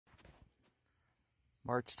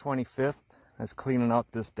March 25th, I was cleaning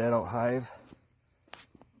out this dead out hive.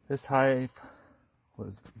 This hive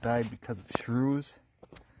died because of shrews.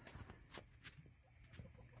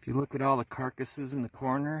 If you look at all the carcasses in the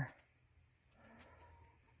corner,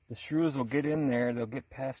 the shrews will get in there, they'll get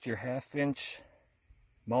past your 1/2-inch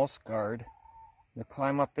mouse guard. They'll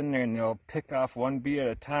climb up in there and they'll pick off one bee at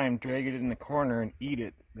a time, drag it in the corner and eat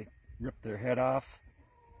it. They rip their head off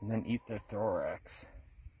and then eat their thorax.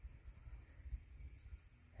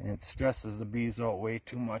 And it stresses the bees out way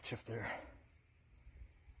too much if they're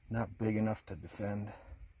not big enough to defend.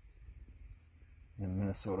 In the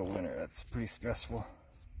Minnesota winter, that's pretty stressful.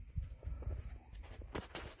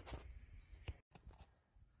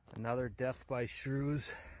 Another death by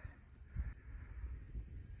shrews.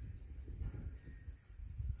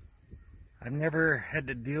 I've never had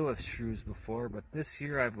to deal with shrews before, but this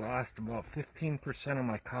year I've lost about 15% of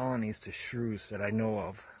my colonies to shrews that I know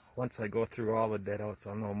of. Once I go through all the dead outs,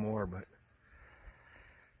 I'll know more, but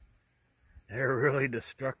they're really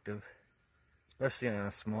destructive, especially in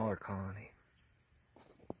a smaller colony.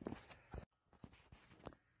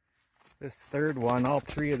 This third one, all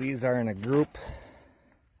three of these are in a group.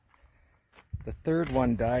 The third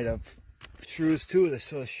one died of shrews too,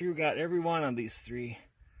 so the shrew got every one of these three.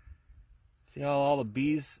 See how all the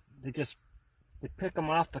bees, they pick them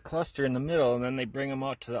off the cluster in the middle and then they bring them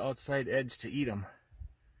out to the outside edge to eat them.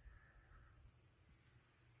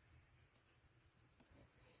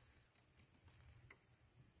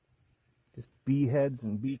 Just bee heads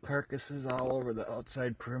and bee carcasses all over the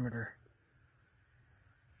outside perimeter.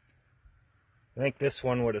 I think this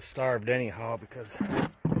one would have starved anyhow because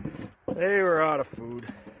they were out of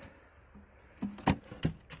food.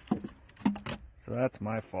 So that's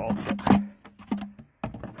my fault.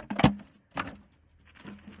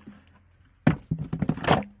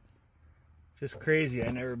 Just crazy,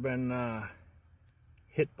 I've never been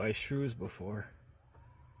hit by shrews before.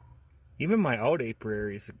 Even my out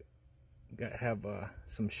apiaries have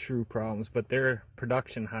some shrew problems, but they're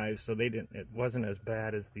production hives, so it wasn't as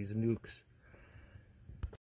bad as these nukes.